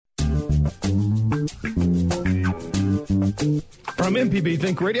From MPB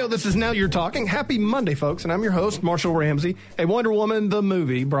Think Radio, this is Now You're Talking. Happy Monday, folks, and I'm your host, Marshall Ramsey. Hey, Wonder Woman, the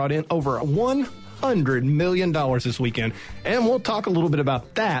movie, brought in over $100 million this weekend, and we'll talk a little bit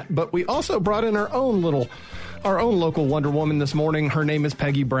about that, but we also brought in our own local Wonder Woman this morning. Her name is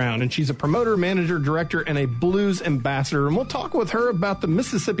Peggy Brown, and she's a promoter, manager, director, and a blues ambassador. And we'll talk with her about the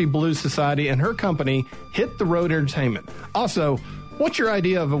Mississippi Blues Society and her company, Hit the Road Entertainment. Also, what's your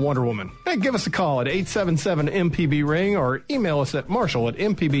idea of a Wonder Woman? Hey, give us a call at 877-MPB-RING or email us at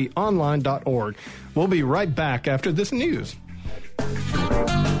marshall@mpbonline.org. We'll be right back after this news.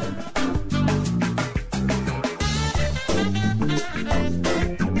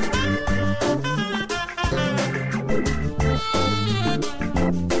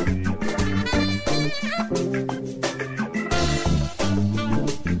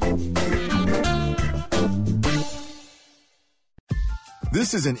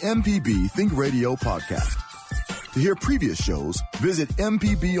 This is an MPB Think Radio podcast. To hear previous shows, visit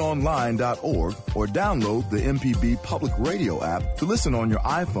mpbonline.org or download the MPB Public Radio app to listen on your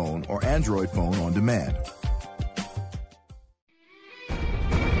iPhone or Android phone on demand.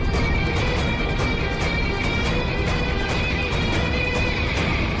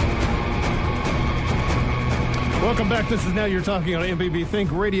 Welcome back. This is Now You're Talking on MPB Think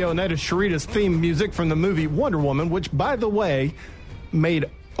Radio, and that is Sharita's theme music from the movie Wonder Woman, which, by the way, made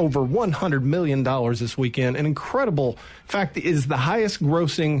over $100 million this weekend. An incredible fact, is the highest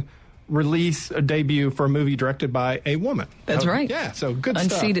grossing release, a debut for a movie directed by a woman. That's right. Yeah, so good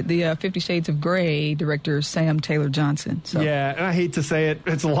Unseated stuff. The 50 Shades of Grey director Sam Taylor Johnson. So. Yeah, and I hate to say it,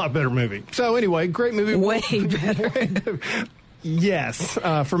 it's a lot better movie. So anyway, great movie. Way better. Yes,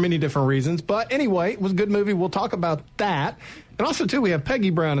 for many different reasons. But anyway, it was a good movie. We'll talk about that. And also, too, we have Peggy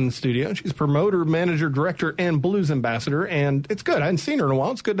Brown in the studio. She's promoter, manager, director, and blues ambassador. And it's good. I hadn't seen her in a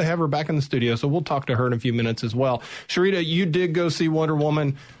while. It's good to have her back in the studio. So we'll talk to her in a few minutes as well. Sharita, you did go see Wonder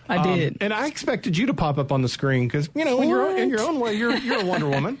Woman. I did. And I expected you to pop up on the screen because, you know, in your own way, you're a Wonder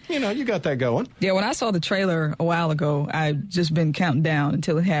Woman. You know, you got that going. Yeah, when I saw the trailer a while ago, I'd just been counting down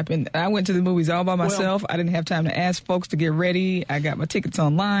until it happened. I went to the movies all by myself. I didn't have time to ask folks to get ready. I got my tickets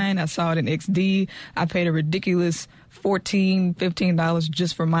online. I saw it in XD. I paid a ridiculous $14, $15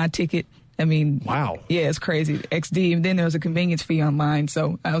 just for my ticket. I mean, wow. Yeah, it's crazy. XD, and then there was a convenience fee online.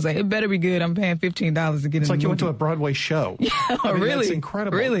 So I was like, it better be good. I'm paying $15 to get in the movie. It's like you went to a Broadway show. Yeah, I mean, really? That's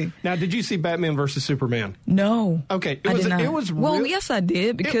incredible. Really? Now, did you see Batman versus Superman? No. Okay. I did not. It was well, yes, I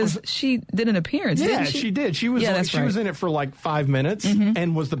did, because she did an appearance, didn't she? Yeah, she did. She was was in it for like 5 minutes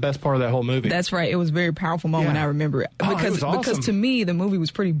and was the best part of that whole movie. That's right. It was a very powerful moment. I remember it. It was awesome. Because to me, the movie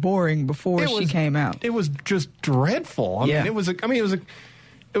was pretty boring before she came out. It was just dreadful. I mean, it was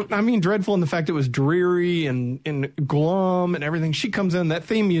dreadful in the fact it was dreary and glum and everything. She comes in, that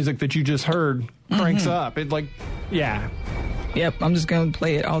theme music that you just heard cranks up. It Yep, I'm just going to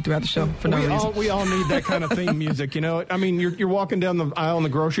play it all throughout the show for no reason. We all need that kind of theme music, you know? I mean, you're walking down the aisle in the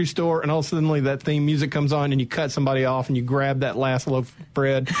grocery store, and all of a sudden that theme music comes on, and you cut somebody off, and you grab that last loaf of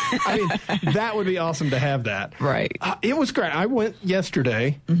bread. I mean, that would be awesome to have that. Right. It was great. I went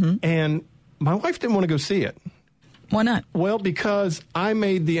yesterday, and my wife didn't want to go see it. Why not? Well, because I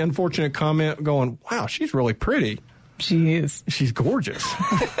made the unfortunate comment going, wow, she's really pretty. She is. She's gorgeous.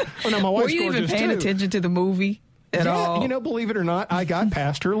 Well, now, my wife's Were you even paying attention to the movie at all? You know, believe it or not, I got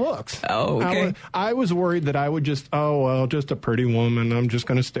past her looks. Oh, okay. I was worried that I would just a pretty woman. I'm just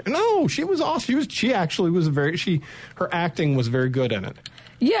going to stay. No, she was awesome. She actually was her acting was very good in it.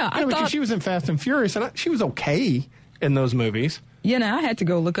 Yeah, I thought, because she was in Fast and Furious, and she was okay in those movies. Yeah, now I had to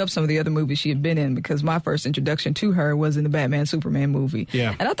go look up some of the other movies she had been in because my first introduction to her was in the Batman Superman movie.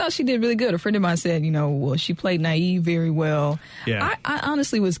 Yeah. And I thought she did really good. A friend of mine said, she played naive very well. Yeah. I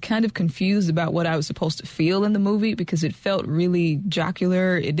honestly was kind of confused about what I was supposed to feel in the movie because it felt really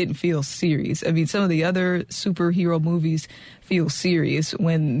jocular. It didn't feel serious. I mean, some of the other superhero movies feel serious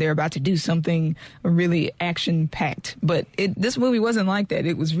when they're about to do something really action-packed. But this movie wasn't like that.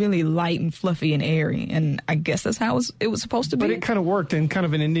 It was really light and fluffy and airy, and I guess that's how it was supposed to be. But it kind of worked in kind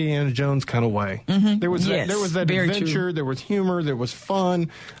of an Indiana Jones kind of way. Mm-hmm. There was that adventure, true. There was humor, there was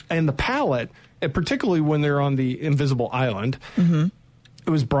fun, and the palette, and particularly when they're on the Invisible Island, it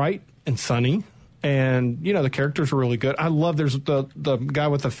was bright and sunny. And, the characters were really good. I love, there's the guy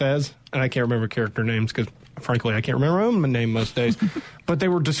with the fez, and I can't remember character names because, frankly, I can't remember my own name most days. But they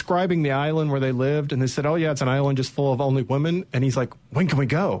were describing the island where they lived, and they said, "Oh yeah, it's an island just full of only women." And he's like, "When can we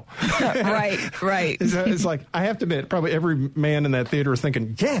go?" Right. It's like, I have to admit, probably every man in that theater is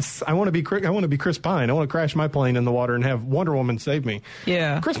thinking, "Yes, I want to be Chris Pine. I want to crash my plane in the water and have Wonder Woman save me."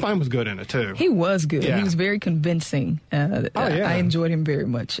 Yeah, Chris Pine was good in it too. He was good. Yeah. He was very convincing. I enjoyed him very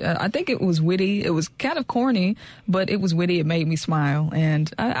much. I think it was witty. It was kind of corny, but it was witty. It made me smile,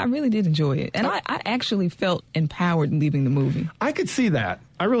 and I really did enjoy it. And I actually felt empowered leaving the movie. I could see that.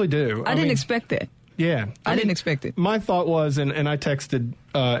 I really do. I didn't expect that. Yeah. I didn't expect it. My thought was, and I texted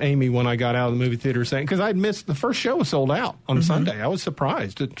Amy when I got out of the movie theater saying, because I'd missed, the first show was sold out on Sunday. I was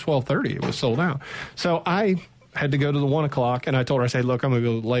surprised at 12:30 it was sold out. So I had to go to the 1 o'clock, and I told her, I said, look, I'm going to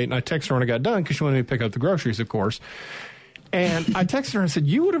be a little late. And I texted her when I got done because she wanted me to pick up the groceries, of course. And I texted her and said,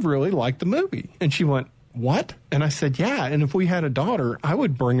 you would have really liked the movie. And she went, what? And I said, yeah. And if we had a daughter, I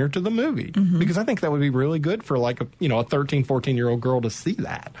would bring her to the movie because I think that would be really good for like a 13, 14-year-old girl to see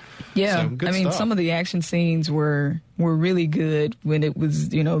that. Yeah. So, good I mean, stuff. some of the action scenes were really good when it was,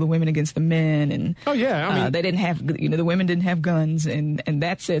 the women against the men. And oh, yeah. I mean, they didn't have, the women didn't have guns. And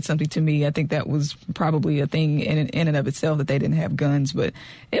that said something to me. I think that was probably a thing in and of itself that they didn't have guns. But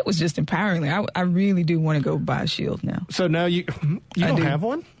it was just empowering. I really do want to go buy a shield now. So now you don't have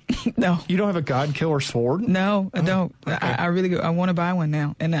one? No. You don't have a God Killer sword? No, I don't. Okay. I really I want to buy one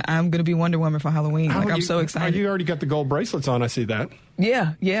now, and I'm going to be Wonder Woman for Halloween. I'm so excited. You already got the gold bracelets on. I see that.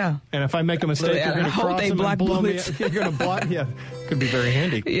 Yeah. And if I make a mistake, you're going to cross them and blow me. You're going to block. Yeah, could be very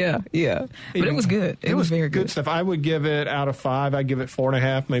handy. Yeah. But it was good. It was very good stuff. I would give it out of 5. I'd give it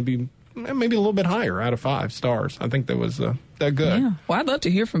 4.5, maybe a little bit higher out of 5 stars. I think that was that good. Yeah. Well, I'd love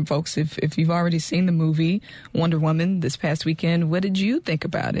to hear from folks if you've already seen the movie Wonder Woman this past weekend. What did you think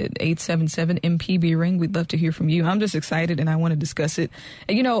about it? 877-MPB ring. We'd love to hear from you. I'm just excited and I want to discuss it.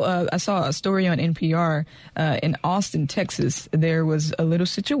 And, I saw a story on NPR in Austin, Texas. There was a little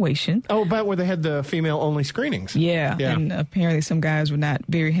situation. Oh, about where they had the female-only screenings. Yeah. And apparently some guys were not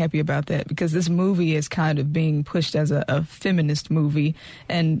very happy about that because this movie is kind of being pushed as a feminist movie.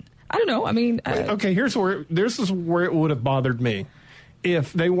 And I don't know. I mean, okay. This is where it would have bothered me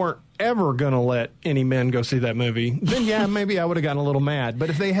if they weren't ever going to let any men go see that movie. Then yeah, maybe I would have gotten a little mad. But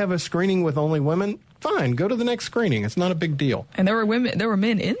if they have a screening with only women, fine, go to the next screening. It's not a big deal. And there were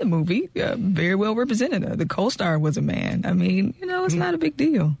men in the movie, very well represented. The co-star was a man. I mean, it's not a big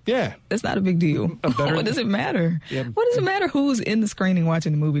deal. Yeah, it's not a big deal. What does it matter? Yeah. What does it matter who's in the screening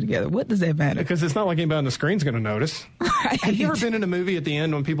watching the movie together? What does that matter? Because it's not like anybody on the screen's going to notice. Right. Have you ever been in a movie at the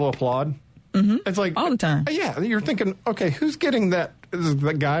end when people applaud? Mm-hmm. It's like all the time. Yeah, you're thinking, okay, who's getting that? Is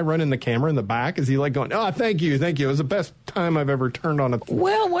the guy running the camera in the back? Is he like going, oh, thank you. It was the best time I've ever turned on a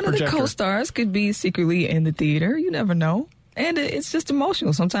Well, one projector. of the co-stars could be secretly in the theater. You never know. And it's just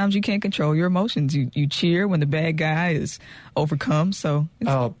emotional. Sometimes you can't control your emotions. You cheer when the bad guy is overcome. So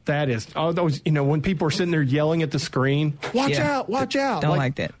those, when people are sitting there yelling at the screen, watch out. Don't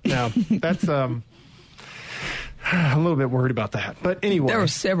like that. No, that's I'm a little bit worried about that. But anyway. There were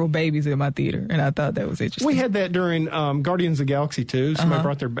several babies in my theater, and I thought that was interesting. We had that during Guardians of the Galaxy 2. Somebody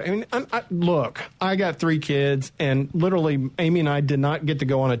brought their baby. Look, I got 3 kids, and literally Amy and I did not get to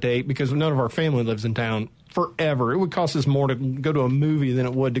go on a date because none of our family lives in town forever. It would cost us more to go to a movie than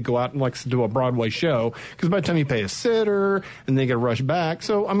it would to go out and do a Broadway show because by the time you pay a sitter and they got to rush back.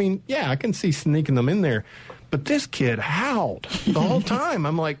 So, I mean, yeah, I can see sneaking them in there. But this kid howled the whole time.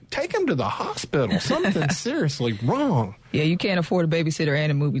 I'm like, take him to the hospital. Something's seriously wrong. Yeah, you can't afford a babysitter and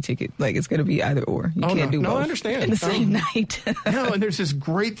a movie ticket. Like, it's going to be either or. You can't do both. No, I understand. In the same night. No, and there's this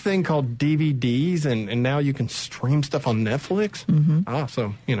great thing called DVDs, and now you can stream stuff on Netflix. Mm-hmm.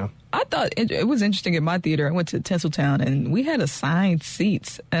 So, I thought it was interesting at my theater. I went to Tinseltown, and we had assigned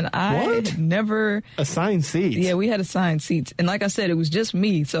seats. And I had never... Assigned seats? Yeah, we had assigned seats. And like I said, it was just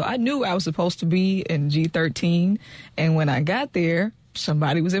me. So I knew I was supposed to be in G13. And when I got there,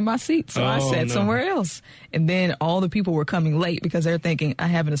 somebody was in my seat. So I sat somewhere else. And then all the people were coming late because they're thinking, I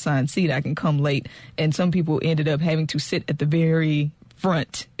have an assigned seat. I can come late. And some people ended up having to sit at the very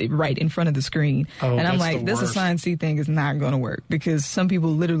front, right in front of the screen. And I'm like, this assigned seat thing is not going to work because some people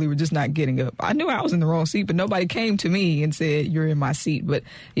literally were just not getting up. I knew I was in the wrong seat, but nobody came to me and said, you're in my seat. But,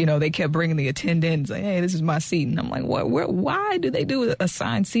 they kept bringing the attendants like, hey, this is my seat. And I'm like, why do they do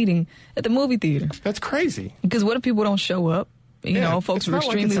assigned seating at the movie theater? That's crazy. Because what if people don't show up? Folks were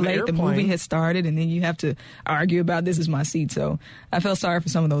extremely late. The movie had started, and then you have to argue about this is my seat. So I felt sorry for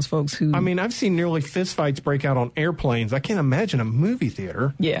some of those folks who... I mean, I've seen nearly fistfights break out on airplanes. I can't imagine a movie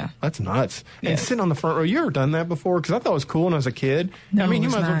theater. Yeah. That's nuts. And sitting on the front row. You ever done that before? Because I thought it was cool when I was a kid. No, I mean, you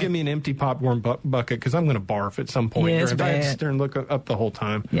might as well give me an empty popcorn bucket because I'm going to barf at some point. Yeah, it's bad. I had to sit there and look up the whole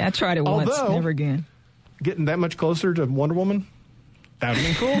time. Yeah, I tried it once. Never again. Getting that much closer to Wonder Woman... That would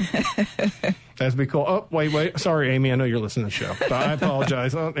be cool. That'd be cool. Oh, wait. Sorry, Amy. I know you're listening to the show. So I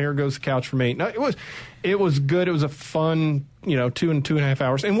apologize. Oh, there goes the couch for me. No, it was good. It was a fun, 2.5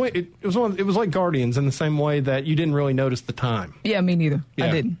 hours. And it was like Guardians in the same way that you didn't really notice the time. Yeah, me neither. Yeah,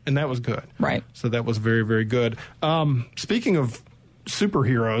 I didn't. And that was good. Right. So that was very, very good. Speaking of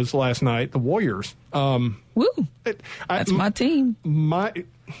superheroes, last night, the Warriors. Woo. That's my team. My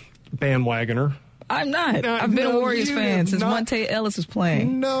bandwagoner. I'm not. I've been a Warriors fan since Monte Ellis was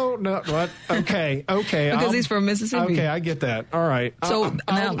playing. No. What? Okay. Because he's from Mississippi. Okay, I get that. All right. So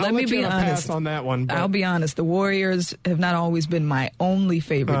now let me be honest on that one. I'll be honest. The Warriors have not always been my only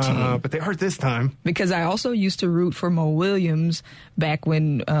favorite team. But they are this time. Because I also used to root for Mo Williams back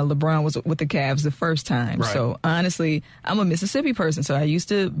when LeBron was with the Cavs the first time. Right. So honestly, I'm a Mississippi person. So I used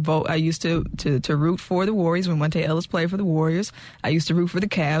to vote. I used to root for the Warriors when Monte Ellis played for the Warriors. I used to root for the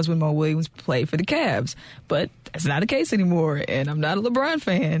Cavs when Mo Williams played for the Cavs. But that's not the case anymore, and I'm not a LeBron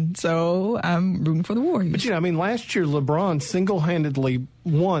fan, so I'm rooting for the Warriors. But, last year LeBron single-handedly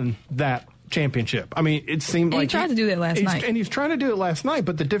won that championship. I mean, it seemed like he tried to do that last night. And he's trying to do it last night,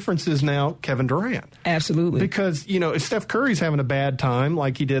 but the difference is now Kevin Durant. Absolutely. Because, if Steph Curry's having a bad time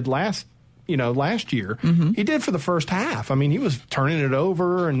like he did last year, mm-hmm. he did for the first half. I mean, he was turning it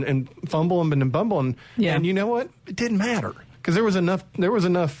over and fumbling and bumbling. Yeah. And you know what? It didn't matter because there was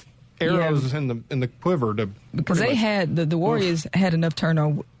enough arrows in the quiver to because they had the Warriors had enough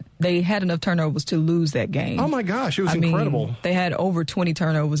turnover. They had enough turnovers to lose that game. Oh my gosh, it was incredible. They had over 20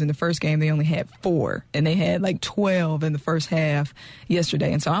 turnovers in the first game. They only had 4, and they had like 12 in the first half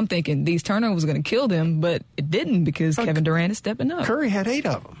yesterday. And so I'm thinking these turnovers are going to kill them, but it didn't because Kevin Durant is stepping up. Curry had 8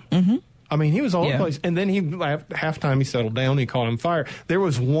 of them. Mm-hmm. I mean, he was all over the place. And then at halftime, he settled down. He caught him fire. There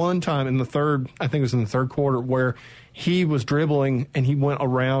was one time in the third quarter, where he was dribbling and he went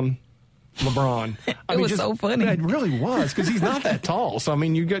around LeBron. It was so funny. It really was because he's not that tall. So I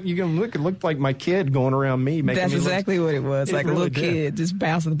mean, it looked like my kid going around me. That's exactly what it was. Like a little kid just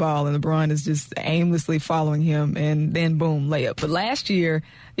bouncing the ball, and LeBron is just aimlessly following him, and then boom, layup. But last year,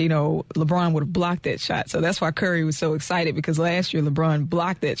 LeBron would have blocked that shot. So that's why Curry was so excited because last year LeBron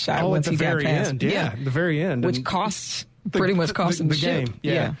blocked that shot once he got past. The very end, which costs. Pretty much costing the game.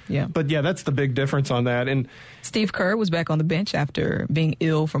 Yeah. But that's the big difference on that. And Steve Kerr was back on the bench after being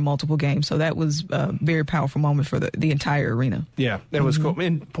ill for multiple games, so that was a very powerful moment for the entire arena. Yeah, that was cool.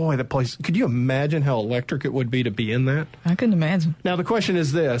 And boy, that place, could you imagine how electric it would be to be in that? I couldn't imagine. Now the question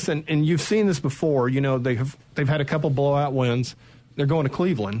is this, and you've seen this before, they've had a couple blowout wins. They're going to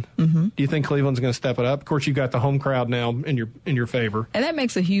Cleveland. Mm-hmm. Do you think Cleveland's going to step it up? Of course, you've got the home crowd now in your favor. And that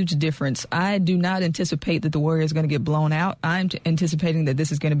makes a huge difference. I do not anticipate that the Warriors are going to get blown out. I'm anticipating that this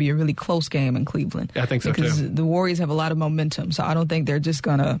is going to be a really close game in Cleveland. I think so, because too. The Warriors have a lot of momentum, so I don't think they're just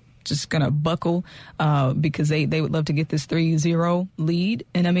going to buckle because they would love to get this 3-0 lead.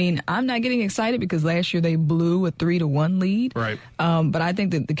 And, I mean, I'm not getting excited because last year they blew a 3-1 lead. Right. But I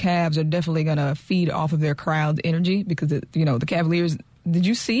think that the Cavs are definitely going to feed off of their crowd's energy because, the Cavaliers – did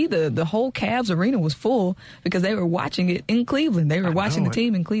you see the whole Cavs arena was full because they were watching it in Cleveland. They were watching the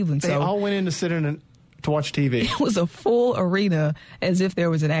team in Cleveland. They all went in to sit in to watch TV. It was a full arena as if there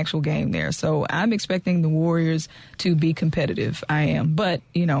was an actual game there. So I'm expecting the Warriors to be competitive. I am. But,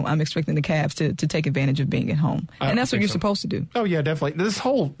 I'm expecting the Cavs to take advantage of being at home. And that's what you're supposed to do. Oh, yeah, definitely. This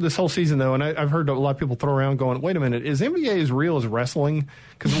whole season, though, and I've heard a lot of people throw around going, wait a minute, is NBA as real as wrestling?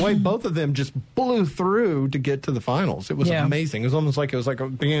 Because the way both of them just blew through to get to the finals. It was amazing. It was almost like the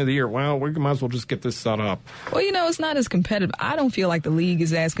beginning of the year. Wow, we might as well just get this set up. Well, it's not as competitive. I don't feel like the league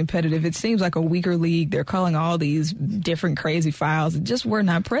is as competitive. It seems like a weaker league. They're calling all these different crazy fouls that just were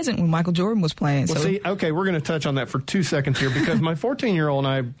not present when Michael Jordan was playing. Well, see, okay, we're going to touch on that for 2 seconds here because my 14-year-old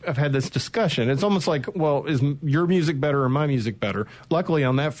and I have had this discussion. It's almost like, well, is your music better or my music better? Luckily,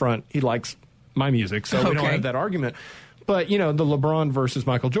 on that front, he likes my music, so we don't have that argument. But, the LeBron versus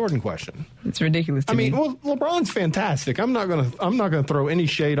Michael Jordan question. It's ridiculous to me. I mean, well, LeBron's fantastic. I'm not going to throw any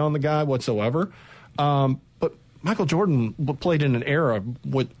shade on the guy whatsoever. But Michael Jordan played in an era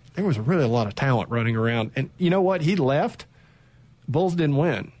with there was really a lot of talent running around. And you know what? He left. Bulls didn't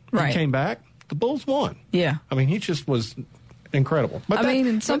win. Right. He came back. The Bulls won. Yeah. I mean, he just was incredible. But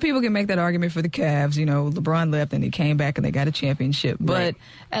some people can make that argument for the Cavs. LeBron left and he came back and they got a championship. But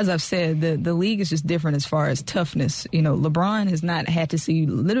as I've said, the league is just different as far as toughness. LeBron has not had to see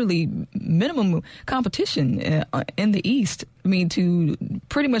literally minimum competition in the East I mean, to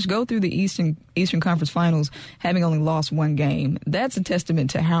pretty much go through the Eastern Conference Finals having only lost one game, that's a testament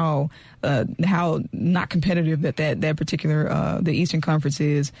to how not competitive that particular the Eastern Conference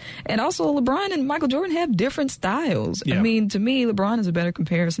is. And also, LeBron and Michael Jordan have different styles. Yeah. I mean, to me, LeBron is a better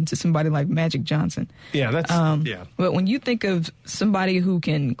comparison to somebody like Magic Johnson. Yeah, that's yeah. But when you think of somebody who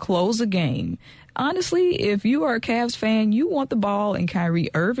can close a game, honestly, if you are a Cavs fan, you want the ball in Kyrie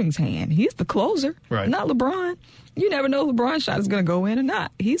Irving's hand. He's the closer, right, not LeBron. You never know LeBron's shot is going to go in or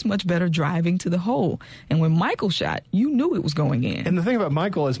not. He's much better driving to the hole. And when Michael shot, you knew it was going in. And the thing about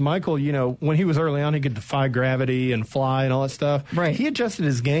Michael is you know, when he was early on, he could defy gravity and fly and all that stuff. Right. He adjusted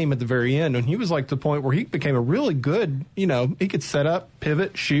his game at the very end, and he was like to the point where he became a really good, you know, he could set up,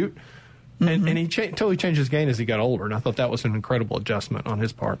 pivot, shoot. And he totally changed his game as he got older, and I thought that was an incredible adjustment on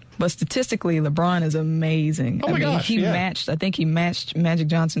his part. But statistically, LeBron is amazing. Oh my gosh, I think he matched Magic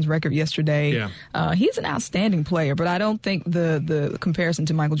Johnson's record yesterday. Yeah. He's an outstanding player, but I don't think the comparison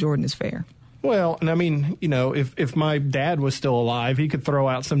to Michael Jordan is fair. Well, and I mean, you know, if my dad was still alive, he could throw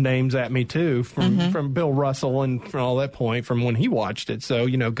out some names at me too from Bill Russell and from all that point from when he watched it. So,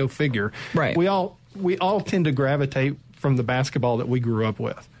 you know, go figure. Right. We all tend to gravitate from the basketball that we grew up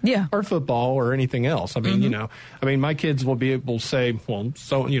with. Yeah. Or football or anything else. I mean, you know, my kids will be able to say, well,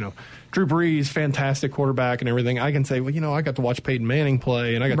 so, you know, Drew Brees, fantastic quarterback and everything. I can say, well, you know, I got to watch Peyton Manning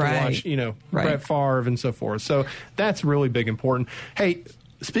play and I got to watch, you know, Brett Favre and so forth. So that's really big important. Hey,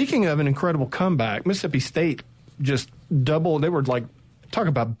 speaking of an incredible comeback, Mississippi State just doubled. They were like, talk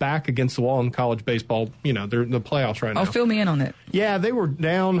about back against the wall in college baseball. You know, they're in the playoffs right now. Oh, fill me in on that. Yeah, they were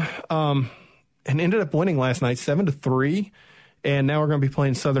down and ended up winning last night 7-3, and now we're going to be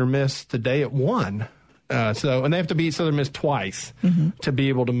playing Southern Miss today at 1. And they have to beat Southern Miss twice to be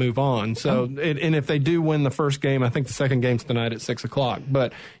able to move on. So, and if they do win the first game, I think the second game's tonight at 6:00.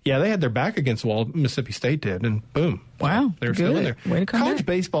 But yeah, they had their back against the wall. Mississippi State did, and boom, wow, they're still in there. Way to come college back.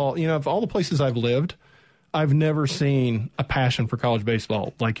 Baseball. You know, of all the places I've lived, I've never seen a passion for college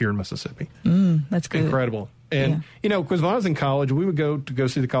baseball like here in Mississippi. That's good. Incredible. And, you know, because when I was in college, we would go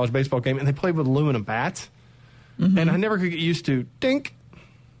see the college baseball game, and they played with aluminum bats. And I never could get used to dink.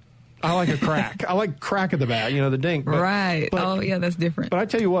 I like a crack. I like crack of the bat, you know, the dink. But, right. Oh, yeah, that's different. But I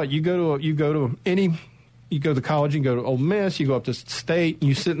tell you what, you go to college, you go to Ole Miss, you go up to State,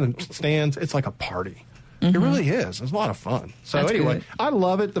 you sit in the stands, it's like a party. It really is. It's a lot of fun. So That's anyway, good. I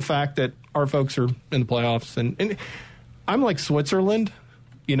love it, the fact that our folks are in the playoffs. And I'm like Switzerland.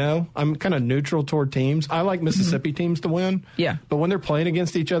 You know, I'm kind of neutral toward teams. I like Mississippi teams to win. Yeah. But when they're playing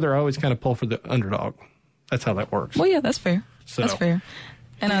against each other, I always kind of pull for the underdog. That's how that works. Well, yeah, that's fair. So, that's fair.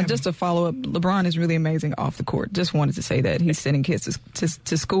 And just to follow up, LeBron is really amazing off the court. Just wanted to say that. He's sending kids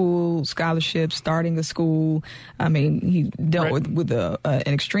to school, scholarships, starting a school. I mean, he dealt with an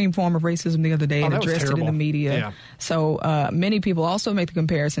extreme form of racism the other day and addressed it in the media. Yeah. So many people also make the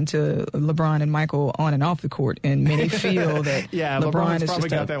comparison to LeBron and Michael on and off the court, and many feel that LeBron's is probably just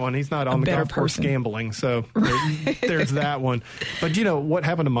got that one. He's not on the golf course gambling, so there's that one. But, you know, what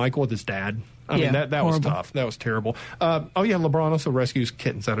happened to Michael with his dad? I mean, that was tough. That was terrible. LeBron also rescues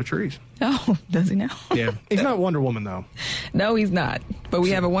kittens out of trees. Oh, does he now? Yeah. He's not Wonder Woman, though. No, he's not. But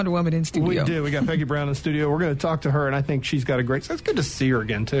we have a Wonder Woman in studio. We do. We got Peggy Brown in the studio. We're going to talk to her, and I think she's got a great... So it's good to see her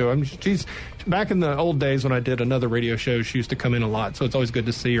again, too. I mean, she's... Back in the old days when I did another radio show, she used to come in a lot, so it's always good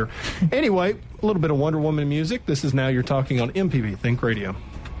to see her. Anyway, a little bit of Wonder Woman music. This is Now You're Talking on MPB Think Radio.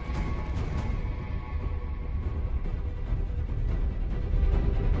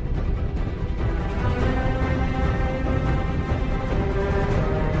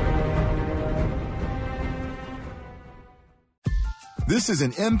 This is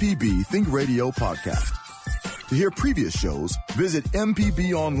an MPB Think Radio podcast. To hear previous shows, visit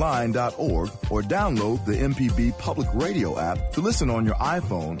mpbonline.org or download the MPB Public Radio app to listen on your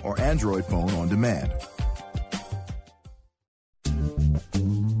iPhone or Android phone on demand.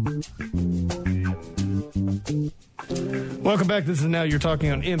 Welcome back. This is Now You're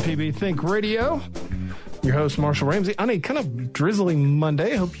Talking on MPB Think Radio. Your host, Marshall Ramsey, on a kind of drizzly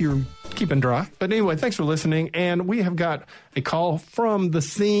Monday. I hope you're keeping dry. But anyway, thanks for listening. And we have got a call from the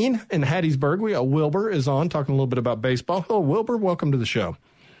scene in Hattiesburg. We got Wilbur is on, talking a little bit about baseball. Hello, Wilbur. Welcome to the show.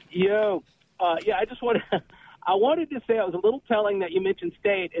 Yo. I just wanted to say it was a little telling that you mentioned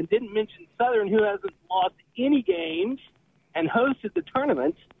State and didn't mention Southern, who hasn't lost any games and hosted the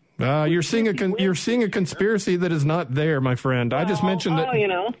tournament. You're seeing a conspiracy that is not there, my friend. I just mentioned that. You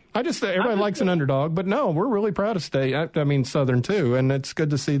know, everybody likes an underdog, but no, we're really proud of State. I mean Southern too, and it's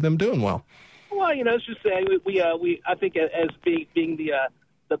good to see them doing well. Well, you know, it's just saying we I think as being the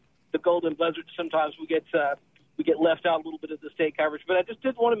Golden Blizzard, sometimes we get we get left out a little bit of the state coverage. But I just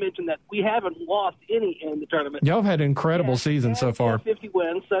did want to mention that we haven't lost any in the tournament. Y'all have had an incredible season so far. 50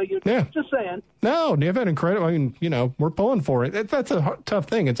 wins, so you're just saying. No, you've had incredible. I mean, we're pulling for it. That's a tough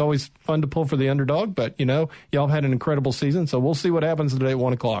thing. It's always fun to pull for the underdog, but, y'all have had an incredible season, so we'll see what happens today at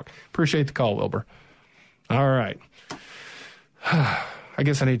 1 o'clock. Appreciate the call, Wilbur. All right. I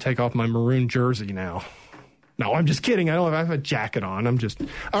guess I need to take off my maroon jersey now. No, I'm just kidding. I have a jacket on.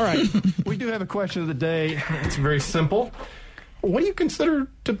 All right. We do have a question of the day. It's very simple. What do you consider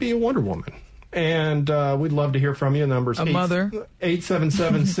to be a Wonder Woman? And we'd love to hear from you. Numbers mother.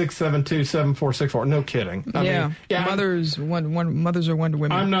 877-672-7464. No kidding. Mothers are Wonder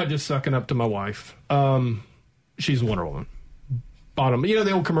Women. I'm not just sucking up to my wife. She's Wonder Woman. Bottom.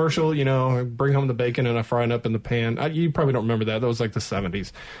 The old commercial, I bring home the bacon and I fry it up in the pan. You probably don't remember that. That was like the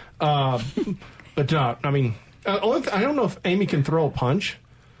 70s. But I don't know if Amy can throw a punch,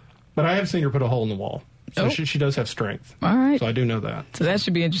 but I have seen her put a hole in the wall. So she does have strength. All right. So I do know that. So that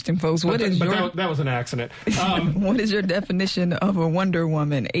should be interesting, folks. That was an accident. What is your definition of a Wonder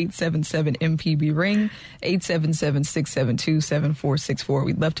Woman? 877-MPB-RING, 877-672-7464.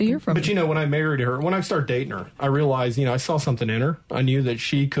 We'd love to hear from you. But, when I married her, when I started dating her, I realized, I saw something in her. I knew that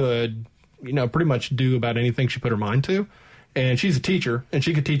she could, pretty much do about anything she put her mind to. And she's a teacher, and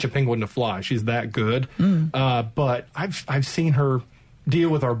she could teach a penguin to fly. She's that good. But I've seen her deal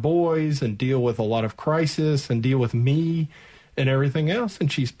with our boys and deal with a lot of crisis and deal with me and everything else.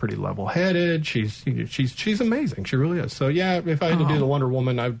 And she's pretty level-headed. She's amazing. She really is. So, yeah, if I had to do the Wonder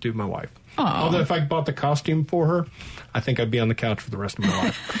Woman, I would do my wife. Although if I bought the costume for her, I think I'd be on the couch for the rest of my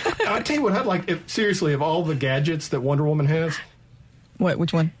life. I'll tell you what, I'd like, seriously, of all the gadgets that Wonder Woman has. What?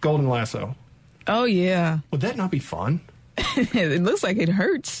 Which one? Golden lasso. Oh, yeah. Would that not be fun? It looks like it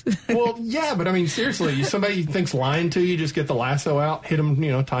hurts. Well, yeah, but seriously, somebody thinks lying to you, just get the lasso out, hit him,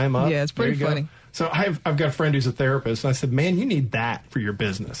 tie him up. Yeah, it's pretty funny. So I've got a friend who's a therapist, and I said, man, you need that for your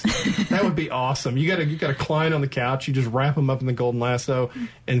business. That would be awesome. You got a client on the couch, you just wrap them up in the golden lasso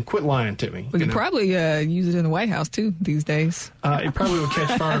and quit lying to me. We could probably use it in the White House, too, these days. It probably would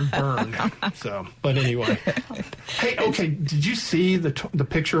catch fire and burn. But anyway. Hey, okay, did you see the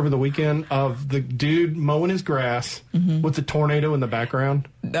picture over the weekend of the dude mowing his grass with the tornado in the background?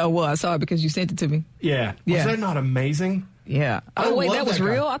 Oh, well, I saw it because you sent it to me. Yeah. Was that not amazing? Yeah. Oh, wait, that was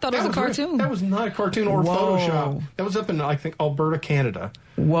real? I thought it was a cartoon. That was not a cartoon or Photoshop. That was up in, I think, Alberta, Canada.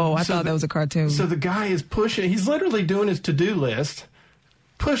 Whoa, I thought that was a cartoon. So the guy is pushing. He's literally doing his to-do list,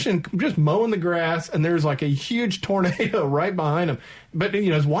 pushing, just mowing the grass, and there's like a huge tornado right behind him. But,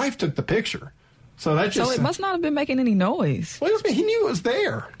 his wife took the picture. So that just... So it must not have been making any noise. Well, he knew it was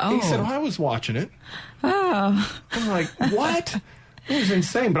there. Oh. He said, I was watching it. Oh. I'm like, what? It was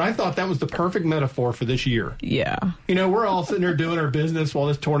insane, but I thought that was the perfect metaphor for this year. Yeah. We're all sitting there doing our business while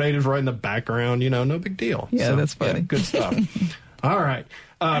this tornado's right in the background. No big deal. Yeah, that's funny. Yeah, good stuff. All right.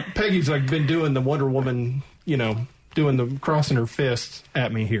 Peggy's been doing the Wonder Woman, doing the crossing her fists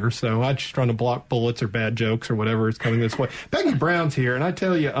at me here. So I'm just trying to block bullets or bad jokes or whatever is coming this way. Peggy Brown's here, and I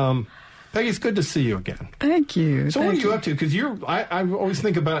tell you, Peggy, it's good to see you again. Thank you. So what are you up to? Because I always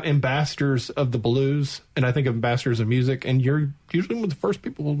think about ambassadors of the blues, and I think of ambassadors of music, and you're usually one of the first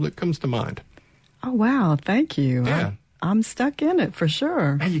people that comes to mind. Oh, wow. Thank you. Yeah. I'm stuck in it for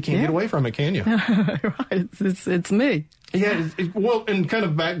sure. Hey, you can't get away from it, can you? Right. It's me. Yeah. Well, in kind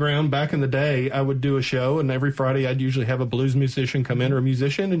of background, back in the day, I would do a show, and every Friday I'd usually have a blues musician come in or a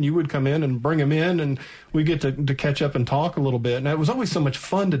musician, and you would come in and bring them in, and we get to catch up and talk a little bit. And it was always so much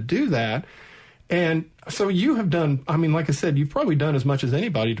fun to do that. And so you have done, like I said, you've probably done as much as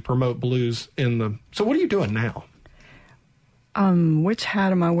anybody to promote blues so what are you doing now? Which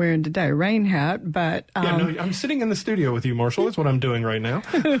hat am I wearing today? Rain hat, but... I'm sitting in the studio with you, Marshall. That's what I'm doing right now.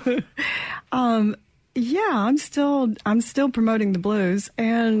 Yeah, I'm still promoting the blues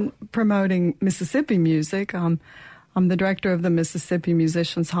and promoting Mississippi music. I'm the director of the Mississippi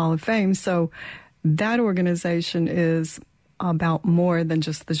Musicians Hall of Fame, so that organization is about more than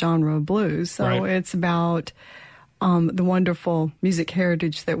just the genre of blues. So It's about the wonderful music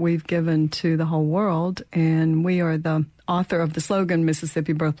heritage that we've given to the whole world, and we are the author of the slogan,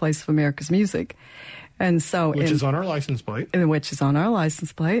 Mississippi, Birthplace of America's Music. And so, which is on our license plate. Which is on our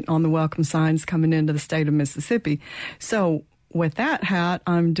license plate, on the welcome signs coming into the state of Mississippi. So with that hat,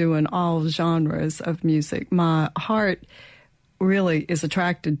 I'm doing all genres of music. My heart really is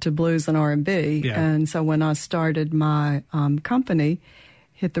attracted to blues and R&B. Yeah. And so when I started my company,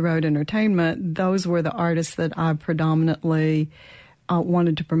 Hit the Road Entertainment, those were the artists that I predominantly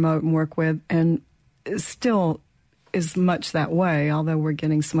wanted to promote and work with, and still is much that way, although we're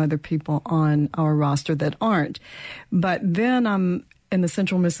getting some other people on our roster that aren't. But then I'm in the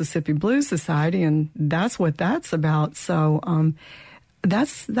Central Mississippi Blues Society, and that's what that's about. So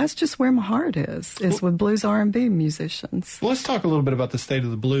that's just where my heart is with blues R&B musicians. Well, let's talk a little bit about the state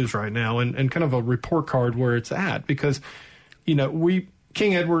of the blues right now and kind of a report card where it's at, because,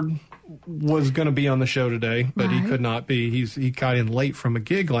 King Edward was going to be on the show today, but he could not be. He got in late from a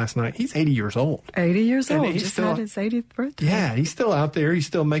gig last night. He's 80 years old. 80 years old. He's just still, had his 80th birthday. Yeah, he's still out there. He's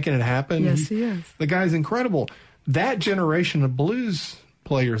still making it happen. Yes, he is. The guy's incredible. That generation of blues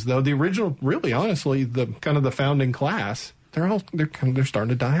players, though, the original, really, honestly, the kind of the founding class, they're starting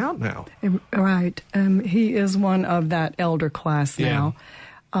to die out now. Right. He is one of that elder class now.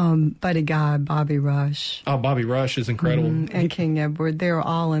 Buddy Guy, Bobby Rush. Oh, Bobby Rush is incredible. And King Edward. They're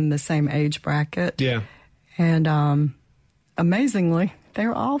all in the same age bracket. Yeah. And amazingly,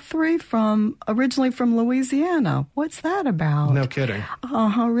 they're all three originally from Louisiana. What's that about? No kidding.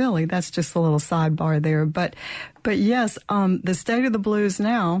 Really? That's just a little sidebar there. But yes, the state of the blues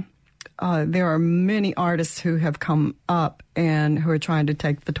now, there are many artists who have come up and who are trying to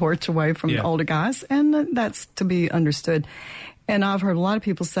take the torch away from the older guys, and that's to be understood. And I've heard a lot of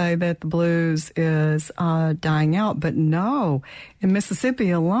people say that the blues is dying out, but no. In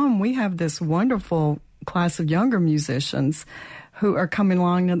Mississippi alone, we have this wonderful class of younger musicians who are coming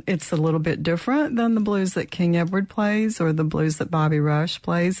along. It's a little bit different than the blues that King Edward plays or the blues that Bobby Rush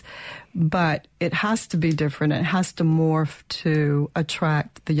plays, but it has to be different. It has to morph to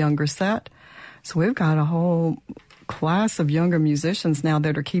attract the younger set. So we've got a whole class of younger musicians now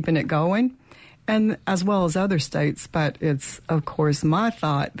that are keeping it going, and as well as other states. But it's, of course, my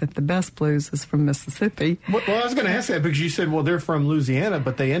thought that the best blues is from Mississippi. Well, I was going to ask that because you said, well, they're from Louisiana,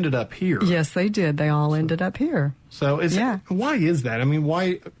 but they ended up here. Yes, they did. They all ended up here. So why is that? I mean,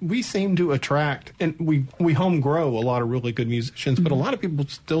 why we seem to attract, and we home grow a lot of really good musicians, but a lot of people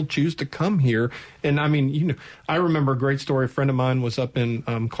still choose to come here. And I mean, I remember a great story. A friend of mine was up in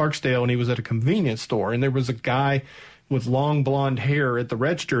Clarksdale, and he was at a convenience store, and there was a guy with long blonde hair at the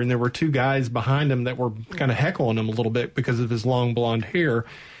register, and there were two guys behind him that were kind of heckling him a little bit because of his long blonde hair.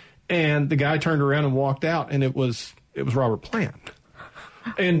 And the guy turned around and walked out, and it was Robert Plant.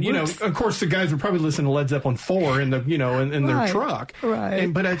 And of course, the guys were probably listening to Led Zeppelin 4 in the in their truck. Right.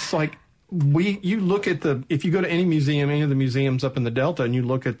 But it's like you look at if you go to any museum, any of the museums up in the Delta, and you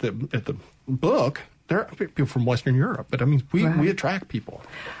look at the book, there are people from Western Europe. But I mean, we attract people.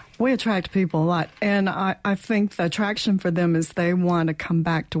 We attract people a lot, and I think the attraction for them is they want to come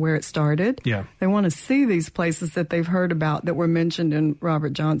back to where it started. Yeah. They want to see these places that they've heard about that were mentioned in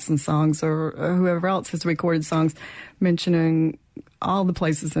Robert Johnson's songs or whoever else has recorded songs mentioning all the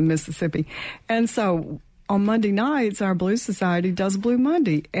places in Mississippi. And so on Monday nights, our Blues Society does Blue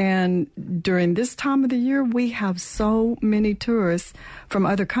Monday. And during this time of the year, we have so many tourists from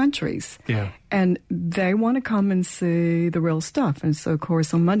other countries. Yeah. And they want to come and see the real stuff. And so, of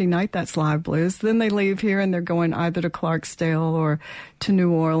course, on Monday night, that's live blues. Then they leave here and they're going either to Clarksdale or to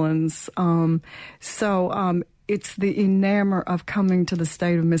New Orleans. So it's the enamor of coming to the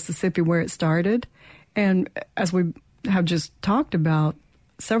state of Mississippi where it started. And as we have just talked about,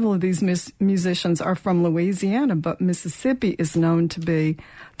 several of these musicians are from Louisiana, but Mississippi is known to be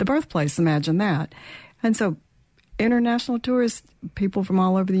the birthplace. Imagine that. And so international tourists, people from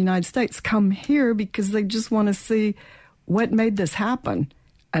all over the United States, come here because they just want to see what made this happen.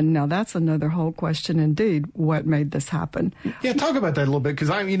 And now that's another whole question indeed, what made this happen. Yeah, talk about that a little bit, because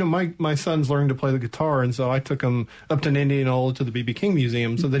my son's learning to play the guitar, and so I took him up to Indianola to the B.B. King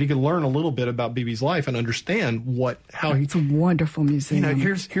Museum so that he could learn a little bit about B.B.'s life and understand how he... It's a wonderful museum.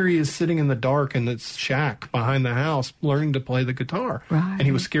 Here he is sitting in the dark in this shack behind the house learning to play the guitar. Right. And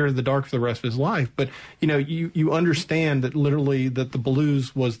he was scared of the dark for the rest of his life. But, you understand that literally that the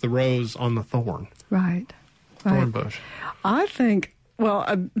blues was the rose on the thorn. Right. Thorn bush. I think... Well,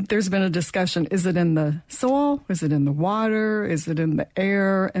 there's been a discussion. Is it in the soil? Is it in the water? Is it in the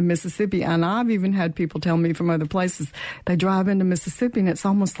air in Mississippi? And I've even had people tell me from other places, they drive into Mississippi and it's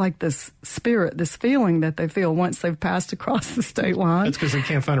almost like this spirit, this feeling that they feel once they've passed across the state line. That's because they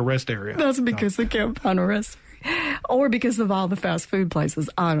can't find a rest area. That's because they can't find a rest area. Or because of all the fast food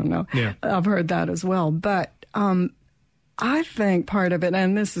places. I don't know. Yeah. I've heard that as well. But I think part of it,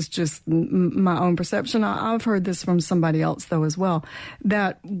 and this is just my own perception, I've heard this from somebody else, though, as well,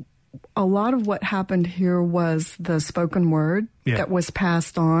 that a lot of what happened here was the spoken word that was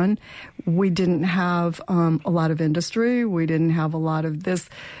passed on. We didn't have a lot of industry. We didn't have a lot of this.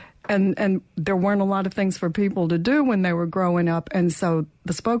 And there weren't a lot of things for people to do when they were growing up. And so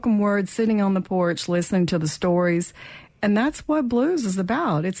the spoken word, sitting on the porch, listening to the stories, and that's what blues is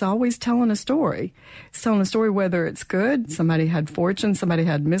about. It's always telling a story. It's telling a story whether it's good, somebody had fortune, somebody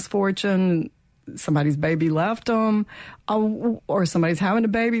had misfortune, somebody's baby left them, or somebody's having a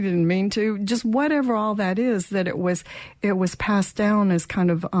baby, didn't mean to, just whatever all that is, that it was passed down as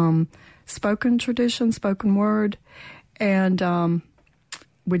kind of spoken tradition, spoken word. And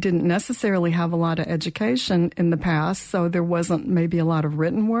we didn't necessarily have a lot of education in the past, so there wasn't maybe a lot of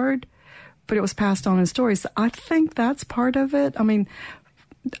written word, but it was passed on in stories. So I think that's part of it. I mean,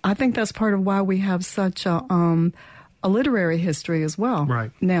 I think that's part of why we have such a literary history as well. Right.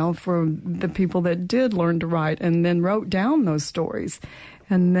 Now, for the people that did learn to write and then wrote down those stories.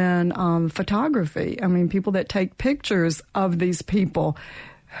 And then photography. I mean, people that take pictures of these people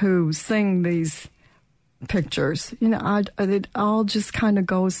who sing these pictures. You know, it all just kind of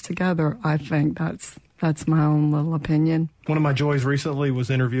goes together, I think. That's my own little opinion. One of my joys recently was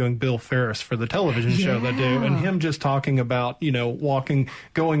interviewing Bill Ferris for the television show they do, and him just talking about, you know,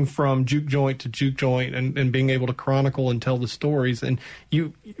 going from juke joint to juke joint and being able to chronicle and tell the stories. And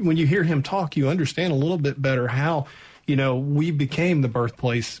when you hear him talk, you understand a little bit better how, you know, we became the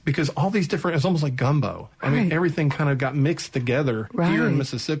birthplace, because all these different, it's almost like gumbo. I mean, everything kind of got mixed together here in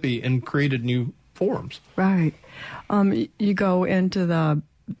Mississippi and created new forms. Right. You go into the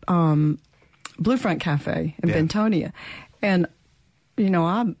Blue Front Cafe in Bentonia, and you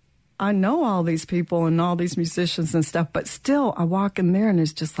know, I know all these people and all these musicians and stuff, but still I walk in there and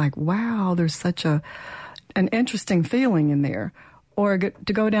it's just like, wow, there's such an interesting feeling in there. Or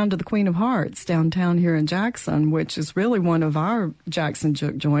to go down to the Queen of Hearts downtown here in Jackson, which is really one of our Jackson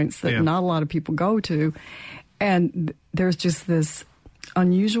juke joints that not a lot of people go to, and there's just this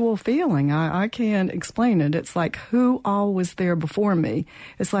unusual feeling. I can't explain it. It's like, who all was there before me?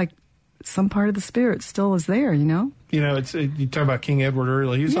 It's like some part of the spirit still is there, you know? You know, you talk about King Edward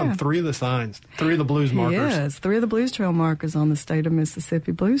earlier. He was on 3 of the signs, 3 of the blues markers. Yes, 3 of the Blues Trail markers on the State of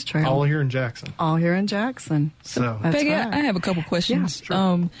Mississippi Blues Trail. All here in Jackson. All here in Jackson. So, Peggy, I have a couple questions.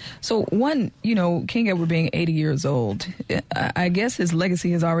 Yeah, sure. So one, you know, King Edward being 80 years old, I guess his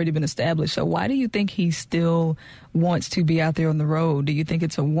legacy has already been established. So why do you think he still wants to be out there on the road? Do you think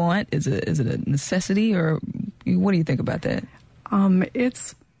it's a want? Is it a necessity? Or what do you think about that?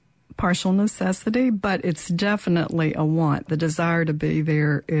 It's partial necessity, but it's definitely a want. The desire to be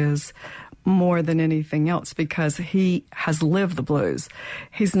there is more than anything else, because he has lived the blues.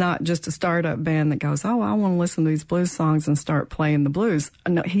 He's not just a startup band that goes, oh, I want to listen to these blues songs and start playing the blues.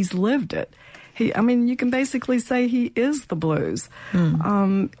 No, he's lived it. You can basically say he is the blues.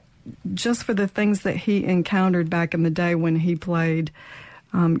 Just for the things that he encountered back in the day when he played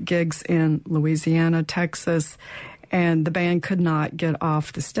gigs in Louisiana, Texas, and the band could not get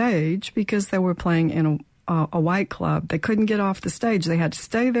off the stage because they were playing in a white club. They couldn't get off the stage. They had to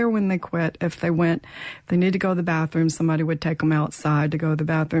stay there when they quit. If they needed to go to the bathroom, somebody would take them outside to go to the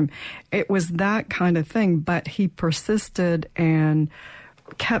bathroom. It was that kind of thing, but he persisted and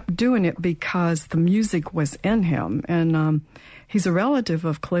kept doing it because the music was in him. And he's a relative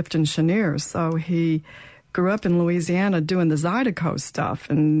of Clifton Chenier, so he grew up in Louisiana doing the Zydeco stuff,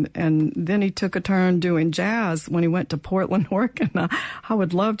 and then he took a turn doing jazz when he went to Portland, Oregon. I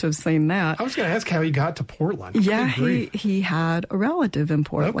would love to have seen that. I was going to ask how he got to Portland. Yeah, he had a relative in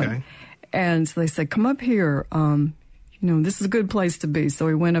Portland. Okay. And so they said, come up here. You know, this is a good place to be. So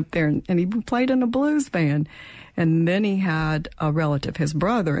he went up there, and he played in a blues band. And then he had a relative, his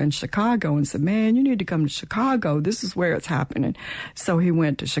brother, in Chicago, and said, man, you need to come to Chicago. This is where it's happening. So he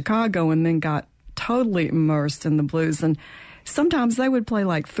went to Chicago and then got totally immersed in the blues. And sometimes they would play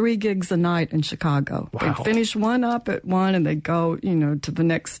like 3 gigs a night in Chicago. Wow. They'd finish one up at one and they'd go, you know, to the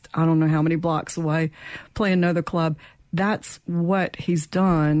next, I don't know how many blocks away, play another club. That's what he's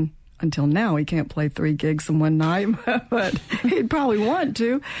done until now. He can't play 3 gigs in one night, but he'd probably want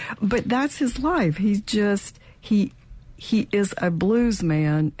to. But that's his life. He's just, he is a blues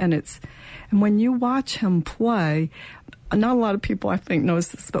man, and when you watch him play, not a lot of people, I think, knows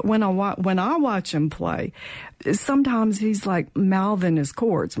this, but when I watch him play, sometimes he's like mouthing his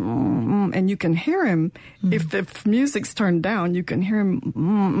chords, and you can hear him, if the music's turned down, you can hear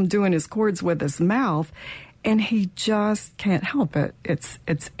him doing his chords with his mouth, and he just can't help it. It's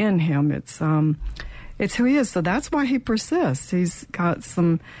in him. It's who he is. So that's why he persists. He's got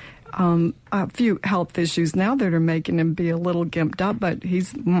a few health issues now that are making him be a little gimped up, but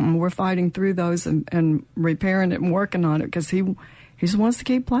we're fighting through those and repairing it and working on it, because he just wants to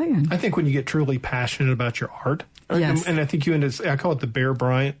keep playing. I think when you get truly passionate about your art, yes. and I think I call it the Bear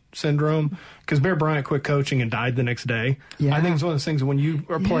Bryant syndrome, because Bear Bryant quit coaching and died the next day. Yeah. I think it's one of those things when you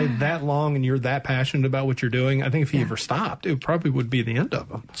are played that long and you're that passionate about what you're doing, I think if he ever stopped, it probably would be the end of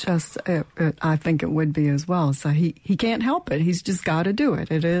him. I think it would be as well. So he can't help it. He's just got to do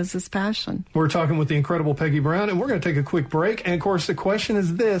it. It is his passion. We're talking with the incredible Peggy Brown, and we're going to take a quick break. And, of course, the question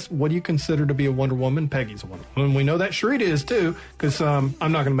is this: what do you consider to be a Wonder Woman? Peggy's a Wonder Woman. We know that Sharita is, too, because I'm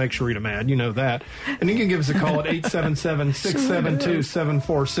not going to make Sharita mad. You know that. And you can give us a call at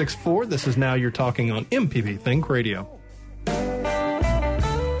 877-672-7464. This is Now You're Talking on MPB Think Radio. I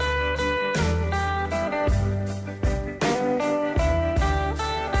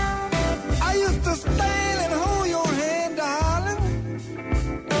used to stand and hold your hand, darling.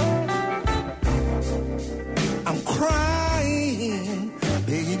 I'm crying,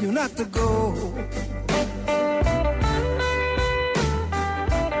 begging you not to go.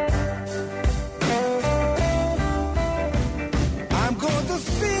 I'm going to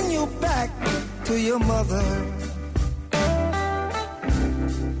send you back to your mother,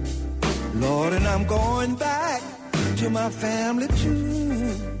 Lord, and I'm going back to my family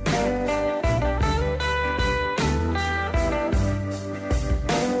too.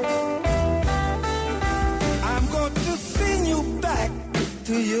 I'm going to send you back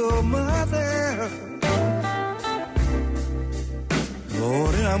to your mother,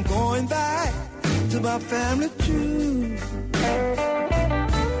 Lord, and I'm going back to my family too.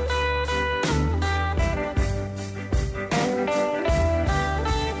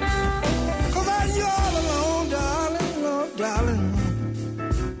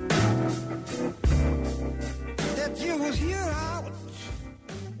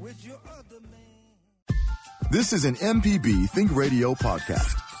 This is an MPB Think Radio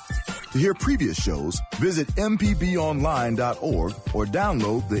podcast. To hear previous shows, visit mpbonline.org or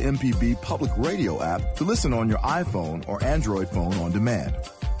download the MPB Public Radio app to listen on your iPhone or Android phone on demand.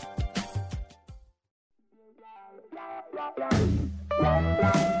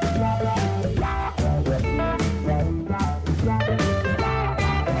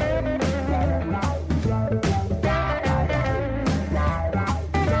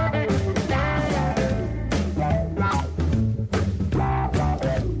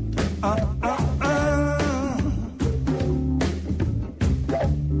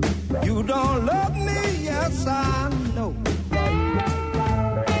 You don't love me, yes I know.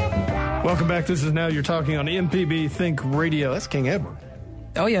 Welcome back. This is Now You're Talking on MPB Think Radio. That's King Edward.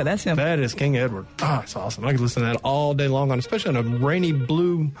 Oh, yeah, that's him. That is King Edward. Oh, it's awesome. I could listen to that all day long, especially on a rainy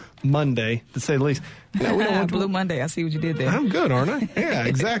blue Monday, to say the least. You know, we don't want to... Blue Monday. I see what you did there. I'm good, aren't I? Yeah,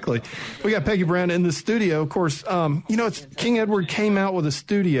 exactly. We got Peggy Brown in the studio. Of course, it's King Edward came out with a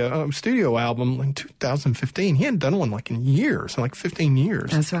studio album in 2015. He hadn't done one like in years, like 15